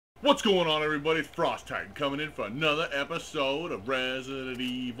What's going on, everybody? It's Frost Titan coming in for another episode of Resident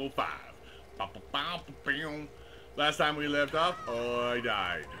Evil 5. Last time we left off, I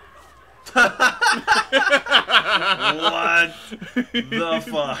died. What the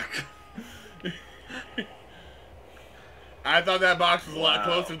fuck? I thought that box was a lot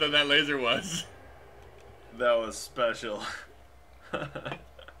closer than that laser was. That was special.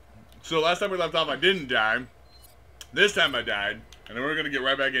 So last time we left off, I didn't die. This time I died. And then we're going to get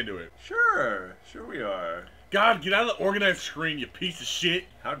right back into it. Sure we are. God, get out of the organized screen, you piece of shit.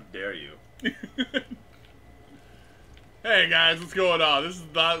 How dare you? Hey guys, what's going on? This is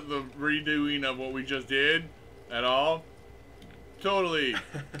not the redoing of what we just did at all. Totally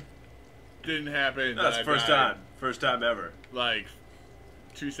didn't happen. That's the first time. First time ever. Like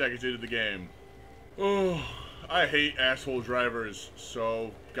 2 seconds into the game. Oh, I hate asshole drivers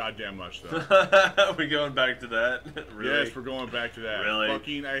so goddamn much though. We going back to that? Really? Yes, we're going back to that. Really?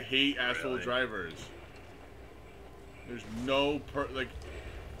 Fucking, I hate asshole drivers. There's no like,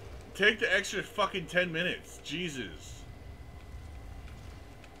 take the extra fucking 10 minutes. Jesus.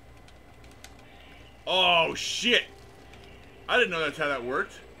 Oh shit! I didn't know that's how that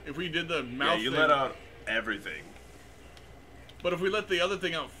worked. If we did the mouse you thing, let out everything. But if we let the other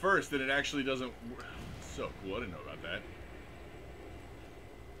thing out first, then it actually doesn't. So cool! I didn't know about that.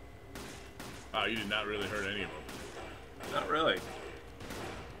 Wow, you did not really hurt any of them. Not really.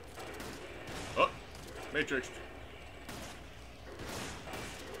 Oh, Matrixed.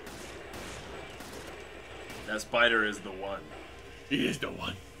 That spider is the one. He is the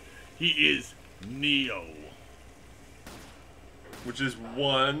one. He is Neo. Which is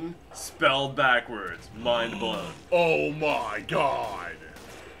one spelled backwards. Mind blown. Oh my god.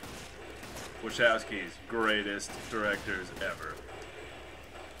 Wachowski's greatest directors ever.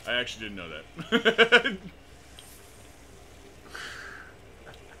 I actually didn't know that.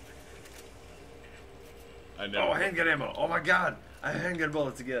 I know. Oh, handgun ammo. Oh my god. I have handgun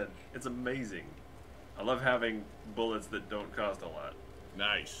bullets again. It's amazing. I love having bullets that don't cost a lot.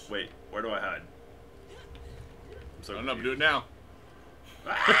 Nice. Wait, where do I hide? I'm so I don't know, but confused. do it now.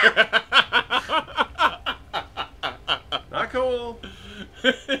 Not cool.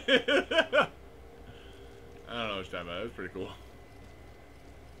 I don't know what you're talking about. That was pretty cool.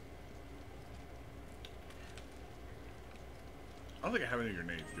 I don't think I have any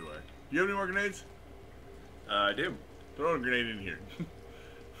grenades, do I? You have any more grenades? I do. Throw a grenade in here.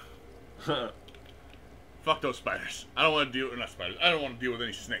 Fuck those spiders. I don't want to deal with, not spiders, I don't want to deal with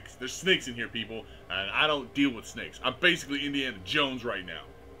any snakes. There's snakes in here, people, and I don't deal with snakes. I'm basically Indiana Jones right now.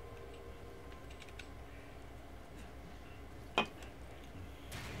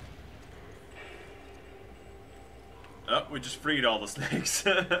 Oh, we just freed all the snakes.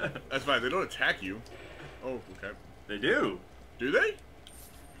 That's fine. They don't attack you. Oh, okay. They do. Do they?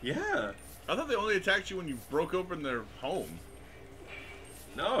 Yeah. I thought they only attacked you when you broke open their home.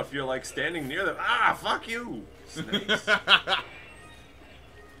 No, if you're like standing near them. Ah, fuck you, snakes.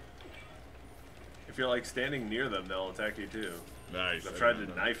 If you're like standing near them, they'll attack you too. Nice. I've tried to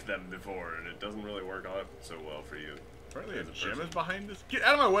knife them before, and it doesn't really work out so well for you. Apparently a gem is behind us. Get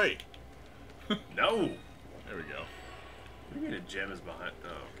out of my way! No! There we go. What do you mean a gem is behind? Oh,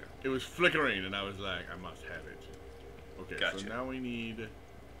 okay. It was flickering, and I was like, I must have it. Okay, Gotcha. so now we need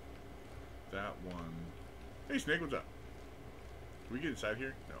that one. Hey, Snake, what's up? Can we get inside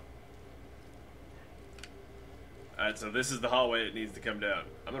here? No. Alright, so this is the hallway it needs to come down.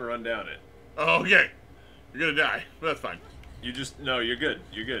 I'm gonna run down it. Oh, okay. You're gonna die, but that's fine. You just, no, you're good.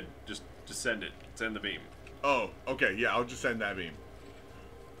 You're good. Just send it. Send the beam. Oh, okay, yeah, I'll just send that beam.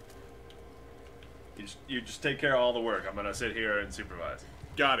 You just take care of all the work. I'm gonna sit here and supervise.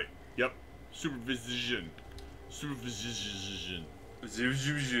 Got it. Yep. Supervision. Supervision.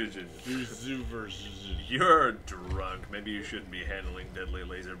 Supervision. You're drunk. Maybe you shouldn't be handling deadly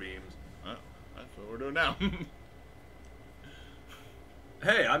laser beams. Oh, that's what we're doing now.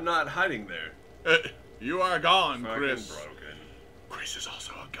 Hey, I'm not hiding there. You are gone, Fucking Chris. broken. Chris is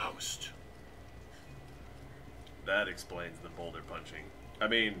also a ghost. That explains the boulder punching. I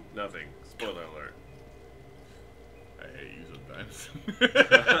mean, nothing. Spoiler alert. I hate you sometimes.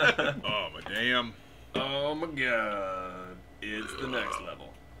 Oh my damn. Oh my god. It's the next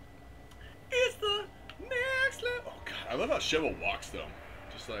level. It's the next level. Oh god, I love how Shovel walks though.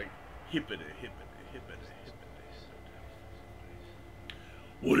 Just like hippity, hippity, hippity, hippity.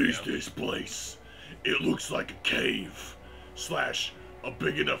 What is this place? It looks like a cave slash a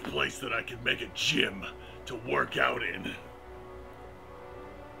big enough place that I can make a gym to work out in.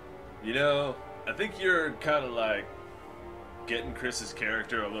 You know, I think you're kind of like getting Chris's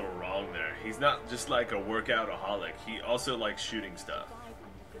character a little wrong there. He's not just like a workout-aholic. He also likes shooting stuff.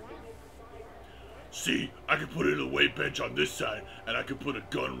 See, I can put it in a weight bench on this side, and I can put a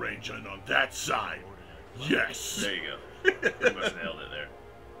gun range on that side. Yes! There you go. Pretty much nailed it there.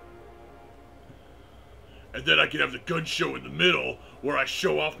 And then I can have the gun show in the middle, where I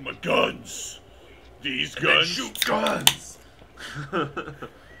show off my guns. These guns. Shoot guns!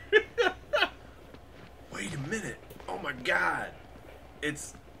 Wait a minute. Oh my god.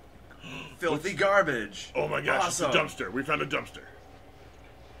 It's filthy garbage. Oh my gosh, awesome. It's a dumpster. We found a dumpster.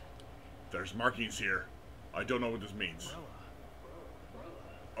 There's markings here. I don't know what this means.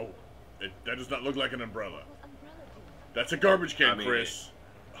 Oh, that does not look like an umbrella. That's a garbage can, Chris.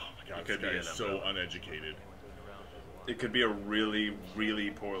 Oh my god, this guy is so uneducated. It could be a really, really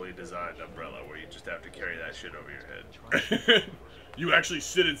poorly designed umbrella where you just have to carry that shit over your head. You actually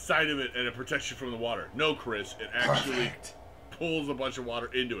sit inside of it and it protects you from the water. No, Chris, it actually pulls a bunch of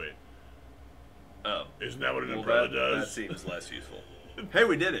water into it. Oh. Isn't that what an umbrella does? That seems less useful. Hey,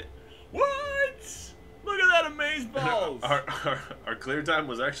 we did it. What? Look at that amazeballs. Our clear time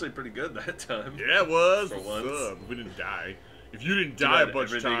was actually pretty good that time. Yeah, it was. For once. Up? We didn't die. If you didn't die a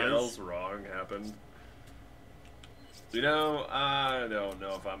bunch of times. Everything else wrong happened. You know, I don't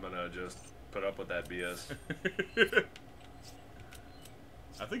know if I'm gonna just put up with that BS.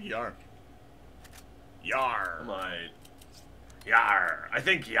 I think you are. Yar. I might. Yar. I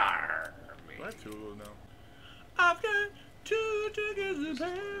think yar. What? No. I've got 2 tickets to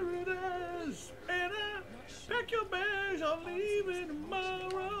paradise, and I pack your bags. I'm leaving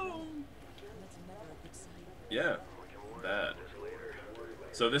tomorrow. Yeah, that.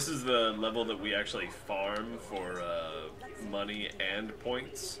 So this is the level that we actually farm for money and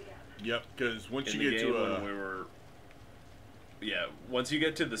points. Yep, because once you get to once you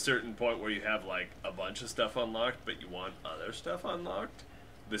get to the certain point where you have like a bunch of stuff unlocked, but you want other stuff unlocked,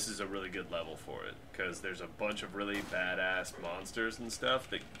 this is a really good level for it because there's a bunch of really badass monsters and stuff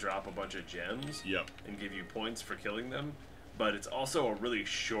that drop a bunch of gems. Yep. And give you points for killing them, but it's also a really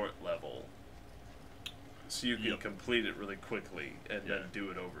short level. So you can complete it really quickly and then do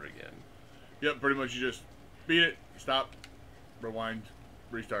it over again. Yep, pretty much you just beat it, stop, rewind,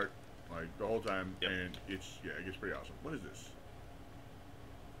 restart, like the whole time, and it gets pretty awesome. What is this?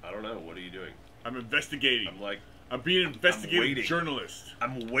 I don't know. What are you doing? I'm investigating. I'm being an investigative journalist.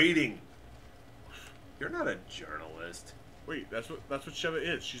 I'm waiting. You're not a journalist. Wait, that's what Sheva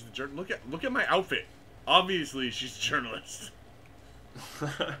is. She's the journalist. Look at my outfit. Obviously, she's a journalist.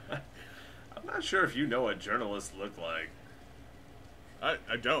 I'm not sure if you know what journalists look like.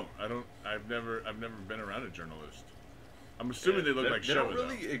 I don't. I've never been around a journalist. I'm assuming they look like Sheva. They don't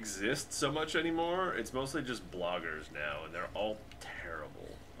really exist so much anymore. It's mostly just bloggers now, and they're all terrible.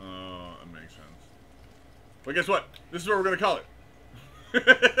 Oh, that makes sense. But guess what? This is what we're gonna call it.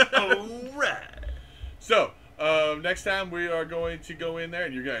 Alright. So, next time we are going to go in there,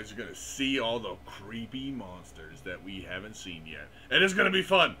 and you guys are gonna see all the creepy monsters that we haven't seen yet, and it's gonna be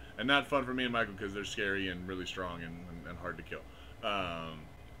fun, and not fun for me and Michael because they're scary and really strong and hard to kill.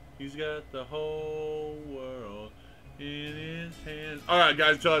 He's got the whole world in his hands. All right,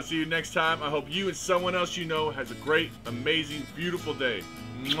 guys. Until I see you next time, I hope you and someone else you know has a great, amazing, beautiful day.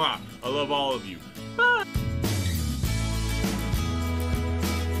 Mwah! I love all of you.